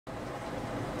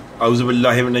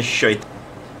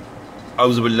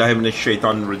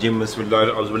औज़ुबिल्लाहिमिनश्शैतानिर्रजीम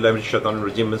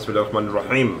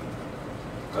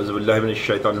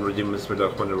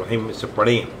बिस्मिल्लाहिर्रहमानिर्रहीम। इससे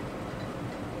पढ़ें,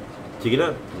 ठीक है ना,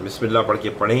 बिस्मिल्लाह पढ़ के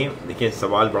पढ़ें। देखें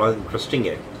सवाल बड़ा इंटरेस्टिंग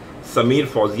है। समीर,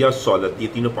 फौजिया, सौलत, ये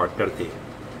तीनों पार्टनर थे।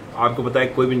 आपको पता है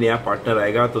कोई भी नया पार्टनर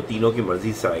आएगा तो तीनों की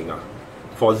मर्जी से आएगा।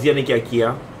 फौजिया ने क्या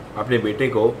किया, अपने बेटे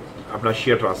को अपना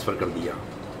शेयर ट्रांसफ़र कर दिया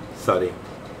सारे।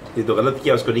 ये तो गलत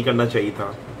किया, उसको नहीं करना चाहिए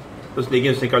था, तो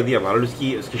लेकिन उसने कर दिया। भारत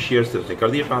उसके शेयर से उसने कर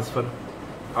दिया ट्रांसफ़र।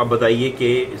 अब बताइए कि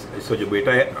इसका जो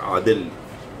बेटा है आदिल,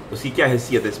 उसकी क्या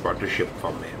हैसियत है इस पार्टनरशिप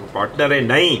फॉर्म में? वो पार्टनर है?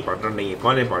 नहीं, पार्टनर नहीं है।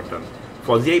 कौन है पार्टनर?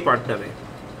 फौजिया ही पार्टनर है।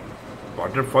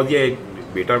 पार्टनर फौजिया है।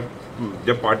 बेटा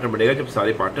जब पार्टनर बनेगा जब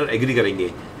सारे पार्टनर एग्री करेंगे,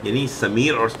 यानी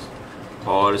समीर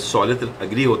और सौलत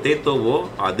एग्री होते तो वो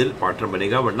आदिल पार्टनर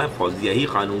बनेगा, वरना फौजिया ही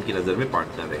कानून की नज़र में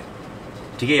पार्टनर है।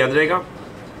 ठीक है, याद रहेगा।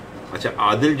 अच्छा,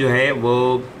 आदिल जो है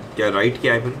वो क्या राइट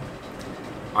क्या है फिर?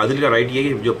 आदिल का राइट ये है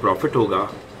कि जो प्रॉफिट होगा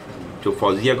जो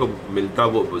फौजिया को मिलता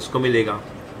वो उसको मिलेगा,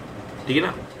 ठीक है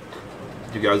ना,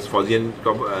 क्योंकि आज फौजिया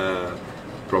का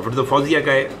प्रॉफिट तो फौजिया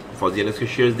का है। फौजिया ने उसके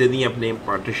शेयर्स दे दिए अपने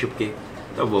पार्टनरशिप के,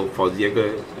 तब वो फौजिया का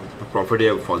प्रॉफिट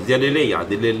है फौजिया ले ले या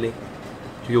आदिल ले ले,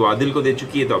 क्योंकि वो आदिल को दे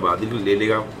चुकी है तो अब आदिल ले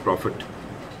लेगा प्रॉफिट,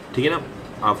 ठीक है ना।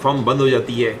 फर्म बंद हो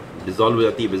जाती है, डिज़ोल्व हो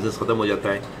जाती है, बिज़नेस ख़त्म हो जाता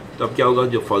है, तो अब क्या होगा,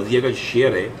 जो फौजिया का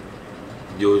शेयर है,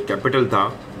 जो कैपिटल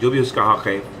था, जो भी उसका हक़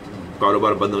है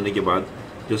कारोबार बंद होने के बाद,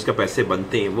 जो उसका पैसे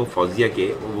बनते हैं वो फौजिया के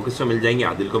वो किसको मिल जाएंगे?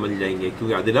 आदिल को मिल जाएंगे,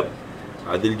 क्योंकि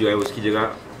आदिल जो है उसकी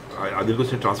जगह आदिल को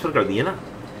उसने ट्रांसफ़र कर दिया ना।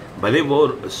 भले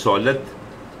वो सौलत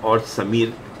और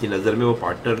समीर की नज़र में वो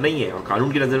पार्टनर नहीं है और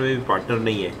कानून की नज़र में भी पार्टनर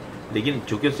नहीं है, लेकिन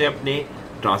चूँकि उसने अपने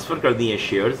ट्रांसफ़र कर दिए हैं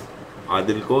शेयर्स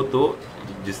आदिल को, तो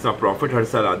जिस तरह प्रॉफिट हर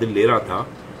साल आदिल ले रहा था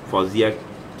फौजिया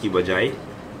की बजाय,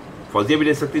 फौजिया भी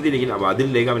ले सकती थी लेकिन अब आदिल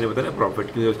लेगा, मैंने बताया ना, प्रॉफिट,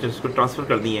 क्योंकि उसने उसको ट्रांसफ़र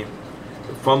कर दिए हैं।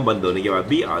 तो फर्म बंद होने के बाद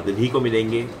भी आदिल ही को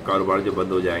मिलेंगे, कारोबार जो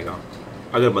बंद हो जाएगा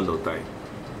अगर बंद होता है,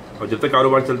 और जब तक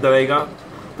कारोबार चलता रहेगा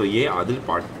तो ये आदिल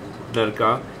पार्टनर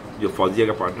का, जो फौजिया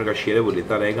का पार्टनर का शेयर है वो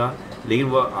लेता रहेगा, लेकिन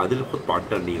वह आदिल खुद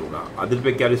पार्टनर नहीं होगा। आदिल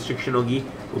पे क्या रिस्ट्रिक्शन होगी,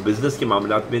 वो बिज़नेस के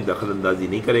मामलात में दखल अंदाजी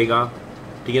नहीं करेगा,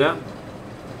 ठीक है ना।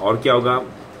 और क्या होगा,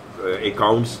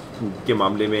 अकाउंट्स के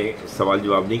मामले में सवाल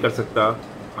जवाब नहीं कर सकता,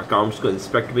 अकाउंट्स को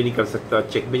इंस्पेक्ट भी नहीं कर सकता,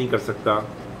 चेक भी नहीं कर सकता,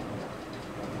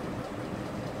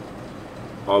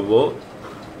 और वो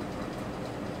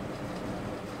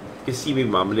किसी भी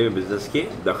मामले में बिजनेस के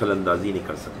दखल अंदाजी नहीं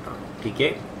कर सकता। ठीक है,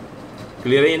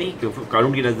 क्लियर है या नहीं? क्योंकि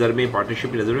कानून की नज़र में,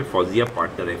 पार्टनरशिप की नज़र में फौजिया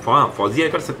पार्टनर है। हाँ, फौजिया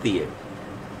कर सकती है,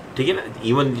 ठीक है ना,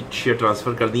 इवन शेयर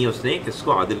ट्रांसफ़र कर दी है उसने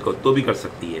किसको? आदिल को, तो भी कर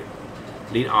सकती है,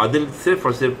 लेकिन आदिल सिर्फ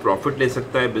और सिर्फ प्रॉफिट ले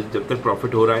सकता है जब तक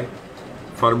प्रॉफिट हो रहा है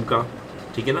फर्म का,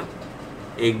 ठीक है ना।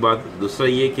 एक बात। दूसरा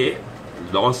ये कि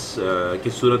लॉस की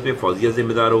सूरत में फौजिया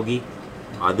ज़िम्मेदार होगी,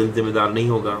 आदिल ज़िम्मेदार नहीं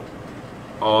होगा,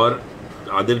 और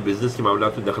आदिल बिज़नेस के मामला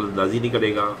में दखल अंदाजी नहीं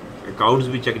करेगा, अकाउंट्स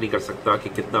भी चेक नहीं कर सकता कि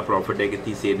कितना प्रॉफिट है,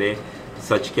 कितनी सेल है,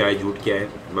 सच क्या है, झूठ क्या है।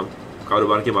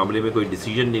 कारोबार के मामले में कोई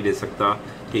डिसीजन नहीं ले सकता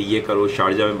कि ये करो,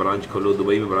 शारजा में ब्रांच खोलो,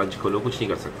 दुबई में ब्रांच खोलो, कुछ नहीं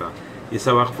कर सकता। ये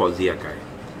सब हक़ फौजिया का है,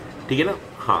 ठीक है ना।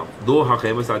 हाँ, दो हक़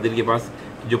है बस आदिल के पास,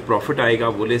 जो प्रॉफिट आएगा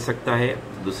वो ले सकता है,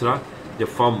 दूसरा जब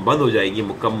फर्म बंद हो जाएगी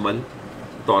मुकम्मल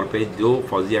तौर पे जो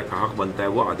फौजिया का हक़ बनता है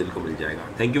वो आदिल को मिल जाएगा।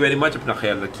 थैंक यू वेरी मच, अपना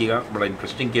ख्याल रखिएगा। बड़ा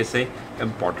इंटरेस्टिंग केस है,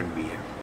 इम्पॉर्टेंट भी है।